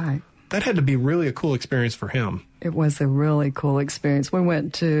 years. That's right. That had to be really a cool experience for him. It was a really cool experience. We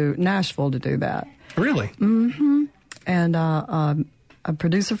went to Nashville to do that. Really? Mm-hmm. And a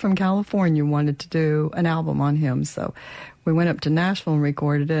producer from California wanted to do an album on him, so we went up to Nashville and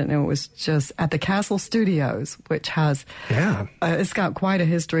recorded it, and it was just at the Castle Studios, which has it's got quite a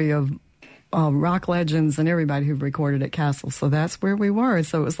history of rock legends and everybody who recorded at Castle. So that's where we were.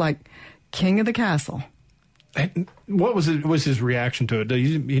 So it was like King of the Castle. What was his reaction to it?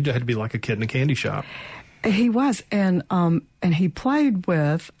 He had to be like a kid in a candy shop. He was, and he played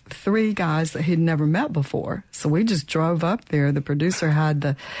with three guys that he'd never met before. So we just drove up there. The producer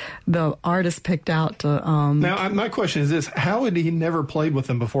had the artist picked out to... Now, my question is this. How had he never played with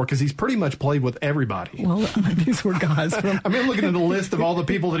them before? Because he's pretty much played with everybody. Well, these were guys from... I mean, looking at the list of all the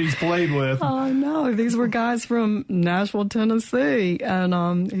people that he's played with. Oh, no. These were guys from Nashville, Tennessee,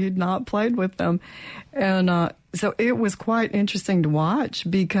 and he'd not played with them. And so it was quite interesting to watch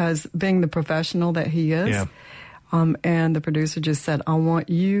because being the professional that he is, and the producer just said, I want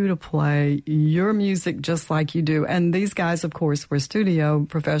you to play your music just like you do. And these guys, of course, were studio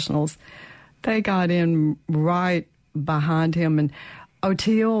professionals. They got in right behind him. And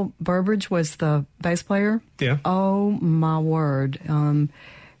Oteil Burbridge was the bass player. Yeah. Oh, my word.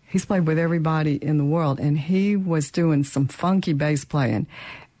 He's played with everybody in the world, and he was doing some funky bass playing.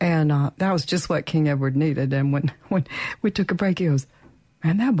 And that was just what King Edward needed. And when we took a break, he goes,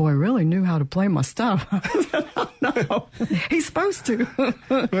 man, that boy really knew how to play my stuff. I said, oh, no, he's supposed to.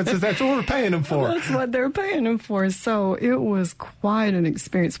 That's what we're paying him for. That's what they're paying him for. So it was quite an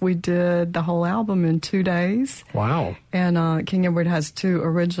experience. We did the whole album in 2 days. Wow. And King Edward has 2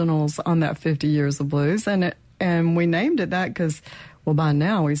 originals on that 50 Years of Blues. And we named it that because, well, by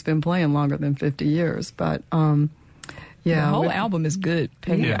now he's been playing longer than 50 years. But Yeah, the whole album is good,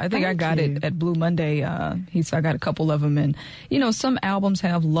 Peggy. Yeah, I think I got it at Blue Monday. I got a couple of them, and some albums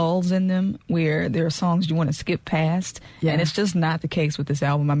have lulls in them where there are songs you want to skip past, and it's just not the case with this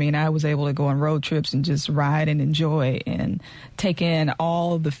album. I mean, I was able to go on road trips and just ride and enjoy and take in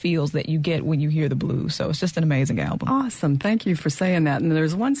all the feels that you get when you hear the blues. So it's just an amazing album. Awesome, thank you for saying that. And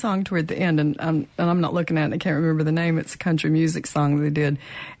there's one song toward the end, and I'm not looking at it. I can't remember the name. It's a country music song they did,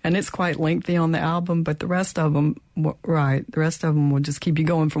 and it's quite lengthy on the album, but the rest of them. Right. The rest of them will just keep you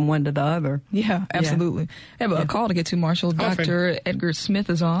going from one to the other. Yeah, absolutely. I have a call to get to, Marshall. Dr. Edgar Smith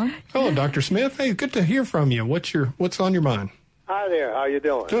is on. Hello, Dr. Smith. Hey, good to hear from you. What's on your mind? Hi there. How you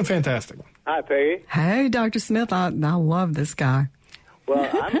doing? Doing fantastic. Hi, Peggy. Hey, Dr. Smith. I love this guy. Well,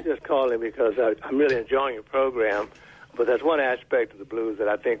 I'm just calling because I'm really enjoying your program, but there's one aspect of the blues that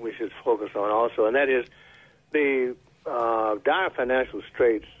I think we should focus on also, and that is the dire financial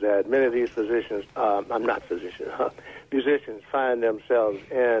straits that many of these musicians find themselves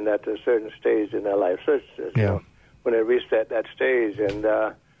in at a certain stage in their life, such as when they reach that stage. And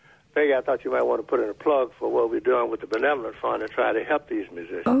Peggy, I thought you might want to put in a plug for what we're doing with the Benevolent Fund to try to help these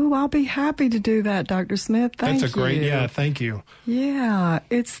musicians. Oh, I'll be happy to do that, Dr. Smith. Thank you. That's a great, thank you. Yeah,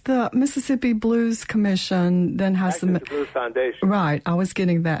 it's the Mississippi Blues Commission, then has the Blues Foundation. Right, I was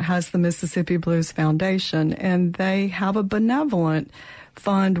getting that, has the Mississippi Blues Foundation, and they have a benevolent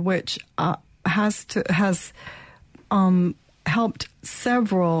fund which has helped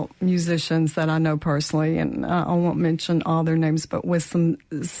several musicians that I know personally, and I won't mention all their names, but with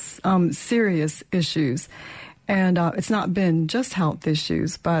some serious issues. And it's not been just health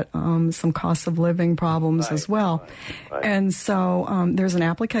issues, but some cost of living problems as well. Right. And so there's an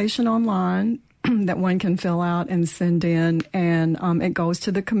application online that one can fill out and send in, and it goes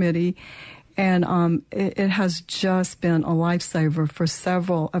to the committee. And it has just been a lifesaver for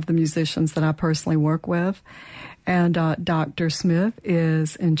several of the musicians that I personally work with. And Dr. Smith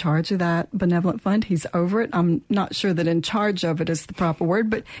is in charge of that benevolent fund. He's over it. I'm not sure that in charge of it is the proper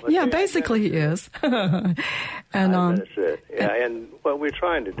word, but basically he is. And and what we're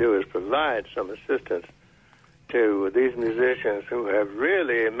trying to do is provide some assistance to these musicians who have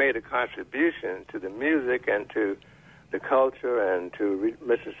really made a contribution to the music and to the culture and to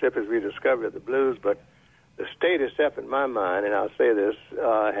Mississippi's rediscovery of the blues, but the state itself, in my mind, and I'll say this,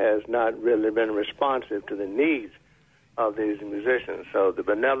 has not really been responsive to the needs of these musicians. So the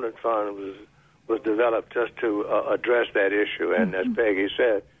Benevolent Fund was developed just to address that issue. And as Peggy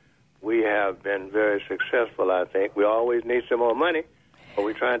said, we have been very successful, I think. We always need some more money, but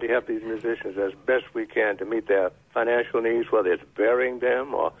we're trying to help these musicians as best we can to meet their financial needs, whether it's burying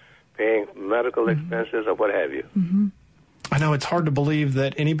them or paying medical expenses or what have you. Mm-hmm. I know it's hard to believe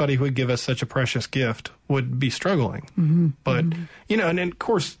that anybody who would give us such a precious gift would be struggling. Mm-hmm. But, and of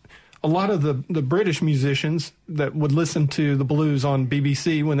course, a lot of the British musicians that would listen to the blues on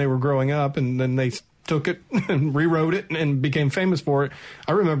BBC when they were growing up, and then they took it and rewrote it and became famous for it.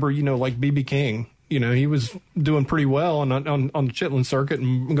 I remember, like B.B. King, he was doing pretty well on the Chitlin circuit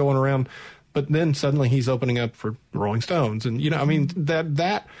and going around. But then suddenly he's opening up for the Rolling Stones. And,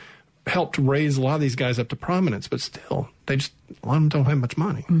 that helped raise a lot of these guys up to prominence, but still, a lot of them don't have much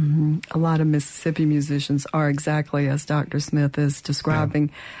money. Mm-hmm. A lot of Mississippi musicians are exactly as Dr. Smith is describing.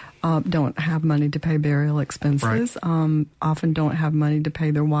 Don't have money to pay burial expenses, often don't have money to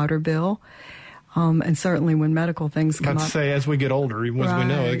pay their water bill. And certainly when medical things come up. Say, as we get older, even as we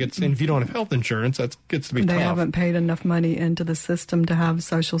know, and if you don't have health insurance, that gets to be tough. They haven't paid enough money into the system to have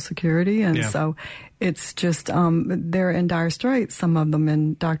Social Security, and so it's just, they're in dire straits, some of them,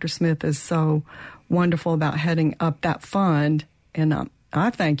 and Dr. Smith is so wonderful about heading up that fund, and I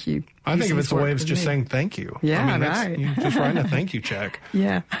thank you. I think of it as a way of just saying thank you. Yeah, right. Just writing a thank you check.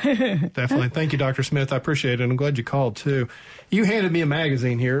 Yeah. Definitely. Thank you, Dr. Smith. I appreciate it. I'm glad you called, too. You handed me a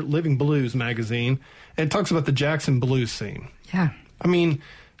magazine here, Living Blues magazine, and it talks about the Jackson blues scene. Yeah. I mean,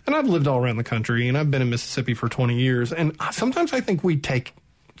 and I've lived all around the country, and I've been in Mississippi for 20 years, and sometimes I think we take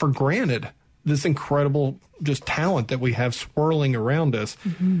for granted this incredible just talent that we have swirling around us.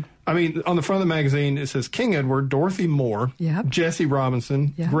 Mm-hmm. I mean, on the front of the magazine, it says King Edward, Dorothy Moore, Jesse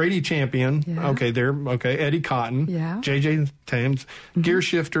Robinson, Grady Champion, Eddie Cotton, J.J. Thames, Gear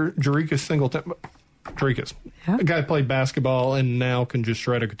Shifter, Jericus Singleton. Jericus, a guy played basketball and now can just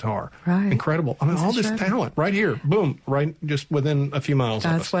shred a guitar. Right. Incredible. I mean, all this talent right here. Boom. Right just within a few miles of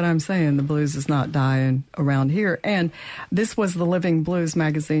us. That's what I'm saying. The blues is not dying around here. And this was the Living Blues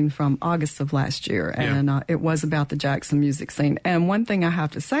magazine from August of last year. And it was about the Jackson music scene. And one thing I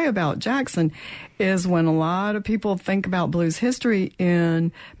have to say about Jackson is when a lot of people think about blues history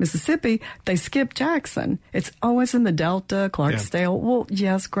in Mississippi, they skip Jackson. It's always in the Delta, Clarksdale. Yeah. Well,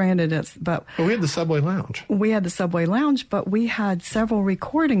 yes, granted, but we had the Subway Lounge. We had the Subway Lounge, but we had several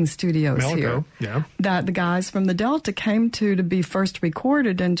recording studios here that the guys from the Delta came to be first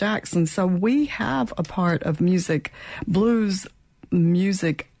recorded in Jackson. So we have a part of blues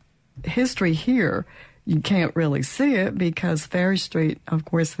music history here. You can't really see it because Ferry Street, of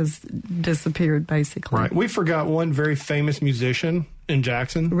course, has disappeared, basically. Right. We forgot one very famous musician in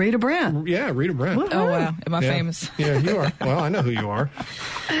Jackson. Rita Brent. Yeah, Rita Brent. Woo-hoo. Oh, wow. Am I famous? Yeah, you are. Well, I know who you are.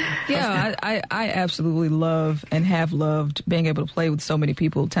 Yeah, I absolutely love and have loved being able to play with so many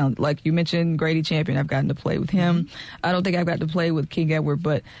people. Like you mentioned, Grady Champion, I've gotten to play with him. I don't think I've got to play with King Edward,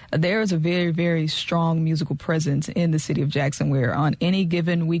 but there is a very, very strong musical presence in the city of Jackson where on any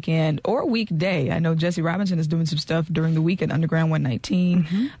given weekend or weekday, I know Jesse Robinson is doing some stuff during the week at Underground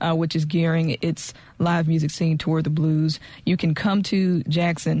 119, which is gearing its live music scene toward the blues. You can come to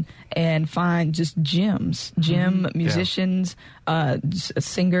Jackson and find just gems, musicians,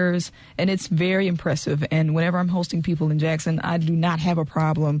 singers, and it's very impressive. And whenever I'm hosting people in Jackson, I do not have a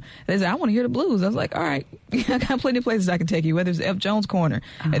problem. They say, I want to hear the blues. I was like, all right, I got plenty of places I can take you, whether it's F. Jones Corner,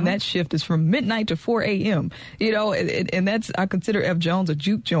 and that shift is from midnight to 4 a.m., and that's, I consider F. Jones a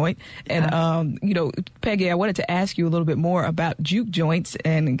juke joint. And, Peggy, I wanted to ask you a little bit more about juke joints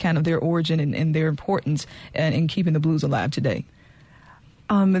and kind of their origin and their importance in keeping the blues alive today.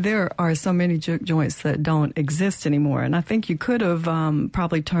 There are so many juke joints that don't exist anymore, and I think you could have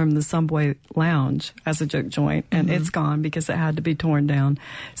probably termed the Subway Lounge as a juke joint, and it's gone because it had to be torn down.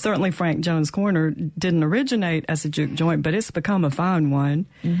 Certainly Frank Jones Corner didn't originate as a juke joint, but it's become a fine one.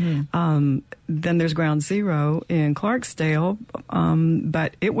 Then there's Ground Zero in Clarksdale,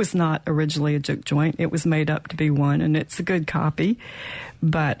 but it was not originally a juke joint. It was made up to be one, and it's a good copy.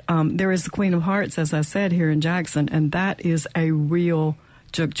 But there is the Queen of Hearts, as I said, here in Jackson, and that is a real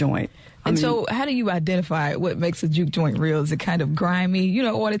juke joint. So how do you identify what makes a juke joint real? Is it kind of grimy? You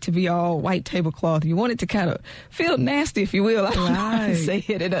don't want it to be all white tablecloth. You want it to kind of feel nasty, if you will. I don't know how to say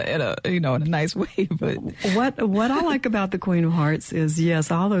it in a nice way. But what I like about the Queen of Hearts is,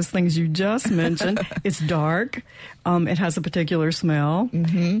 yes, all those things you just mentioned. It's dark. It has a particular smell.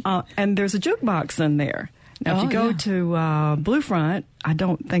 And there's a jukebox in there. Now, if you go to Blue Front, I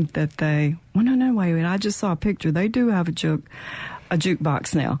don't think that they... Well, no, wait a minute. I just saw a picture. They do have a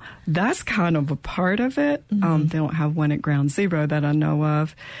jukebox now. That's kind of a part of it. They don't have one at Ground Zero that I know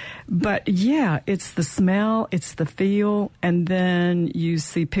of. But, yeah, it's the smell, it's the feel, and then you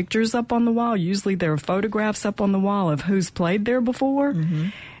see pictures up on the wall. Usually there are photographs up on the wall of who's played there before.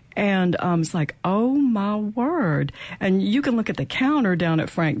 And it's like, oh, my word. And you can look at the counter down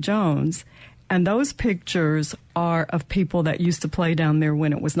at Frank Jones, and those pictures are of people that used to play down there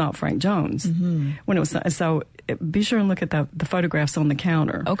when it was not Frank Jones. When it was so. Be sure and look at the photographs on the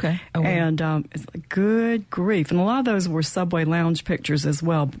counter. Okay. And it's like, good grief. And a lot of those were Subway Lounge pictures as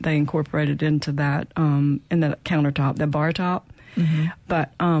well. They incorporated into that in the countertop, that bar top.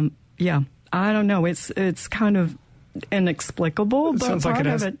 But yeah, I don't know. It's kind of inexplicable, but part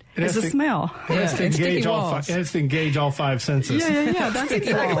of it is a smell. It has to engage all five senses. Yeah. That's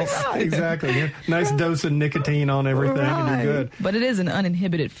exactly right. Exactly. Yeah. Nice dose of nicotine on everything, and you're good. But it is an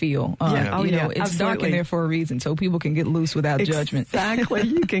uninhibited feel. It's absolutely dark in there for a reason, so people can get loose without judgment. Exactly.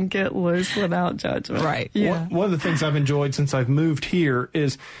 You can get loose without judgment. Right. Yeah. One of the things I've enjoyed since I've moved here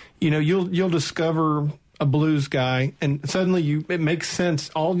is, you'll discover a blues guy, and suddenly it makes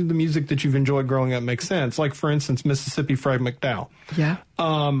sense. All of the music that you've enjoyed growing up makes sense. Like, for instance, Mississippi Fred McDowell. Yeah.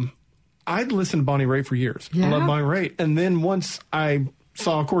 I'd listened to Bonnie Raitt for years. Yeah. I love Bonnie Raitt. And then once I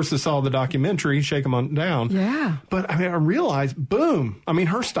saw the documentary, Shake 'Em On Down. Yeah. But, I realized, boom.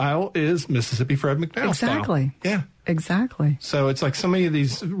 her style is Mississippi Fred McDowell style. Exactly. Yeah. Exactly. So it's like so many of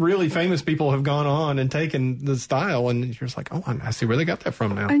these really famous people have gone on and taken the style, and you're just like, oh, I see where they got that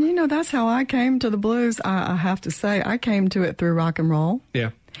from now. And that's how I came to the blues. I have to say, I came to it through rock and roll.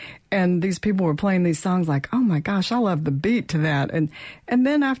 Yeah. And these people were playing these songs like, oh my gosh, I love the beat to that. And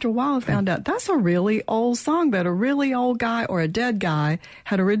then after a while I found out that's a really old song that a really old guy or a dead guy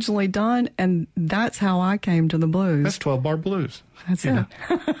had originally done. And that's how I came to the blues. That's 12-bar blues. That's it.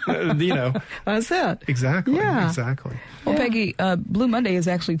 That's it. Exactly. Yeah. Exactly. Well, Peggy, Blue Monday is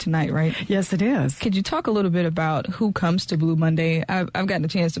actually tonight, right? Yes, it is. Could you talk a little bit about who comes to Blue Monday? I've gotten a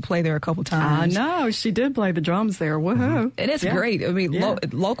chance to play there a couple times. I know. She did play the drums there. Woohoo. And it's great.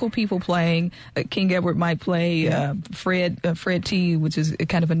 Local people people playing. King Edward might play. Fred T, which is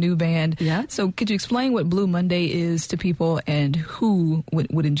kind of a new band. Yeah. So could you explain what Blue Monday is to people and who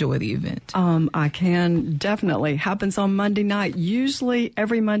would enjoy the event? I can definitely. Happens on Monday night, usually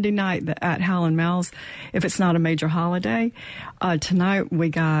every Monday night at Howlin' Mouse, if it's not a major holiday. Tonight we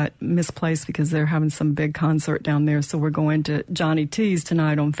got misplaced because they're having some big concert down there, so we're going to Johnny T's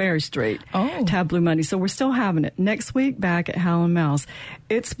tonight on Ferry Street to have Blue Monday. So we're still having it. Next week back at Howlin' Mouse.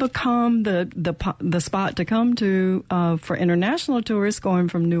 It's become the spot to come to for international tourists going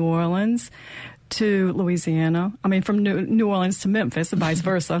from New Orleans to Louisiana. I mean, from New Orleans to Memphis, and vice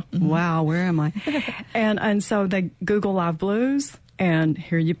versa. Wow, where am I? And so they Google Live Blues, and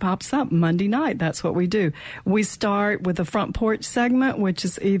here you pops up Monday night. That's what we do. We start with a front porch segment, which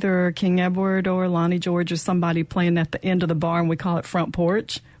is either King Edward or Lonnie George or somebody playing at the end of the bar, and we call it front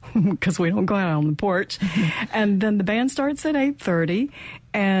porch because we don't go out on the porch. And then the band starts at 8:30,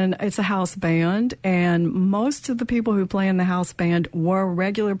 and it's a house band, and most of the people who play in the house band were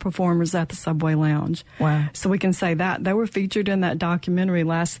regular performers at the Subway Lounge. Wow. So we can say that. They were featured in that documentary,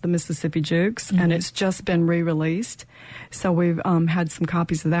 Last of the Mississippi Jukes, and it's just been re-released. So we've had some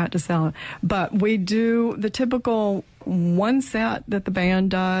copies of that to sell. But we do the typical one set that the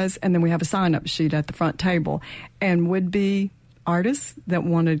band does, and then we have a sign-up sheet at the front table. And would-be artists that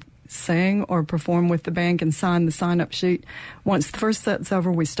want to sing or perform with the band can sign the sign-up sheet. Once the first set's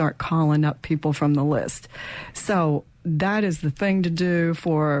over, we start calling up people from the list. So that is the thing to do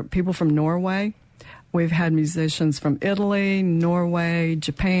for people from Norway. We've had musicians from Italy, Norway,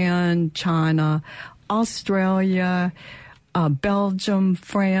 Japan, China, Australia, Belgium,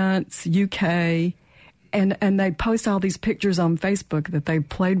 France, UK, and they post all these pictures on Facebook that they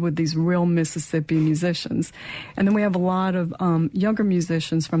played with these real Mississippi musicians. And then we have a lot of younger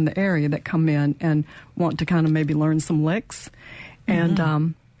musicians from the area that come in and want to kind of maybe learn some licks. And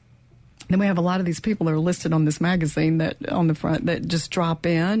then we have a lot of these people that are listed on this magazine that on the front that just drop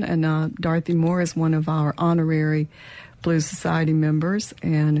in. And Dorothy Moore is one of our honorary Blues Society members,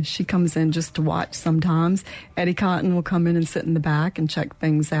 and she comes in just to watch sometimes. Eddie Cotton will come in and sit in the back and check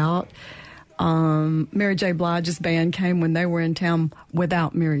things out. Mary J. Blige's band came when they were in town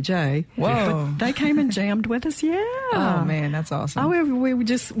without Mary J. Whoa. But they came and jammed with us, yeah. Oh, man, that's awesome.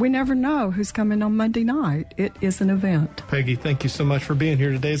 We never know who's coming on Monday night. It is an event. Peggy, thank you so much for being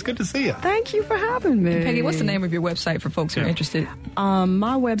here today. It's good to see you. Thank you for having me. Peggy, what's the name of your website for folks who are interested?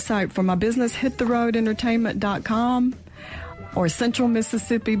 My website for my business, hittheroadentertainment.com or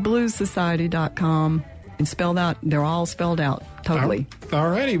centralmississippibluessociety.com. And spelled out, they're all spelled out totally. All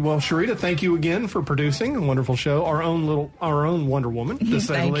righty. Well, Sharita, thank you again for producing a wonderful show. Our own Wonder Woman, to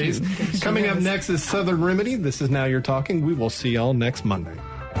say the least. Coming up next is Southern Remedy. This is Now You're Talking. We will see y'all next Monday.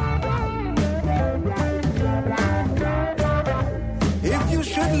 If you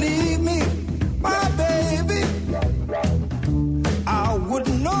should leave me, my baby, I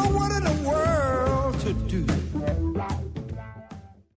wouldn't know what in the world to do.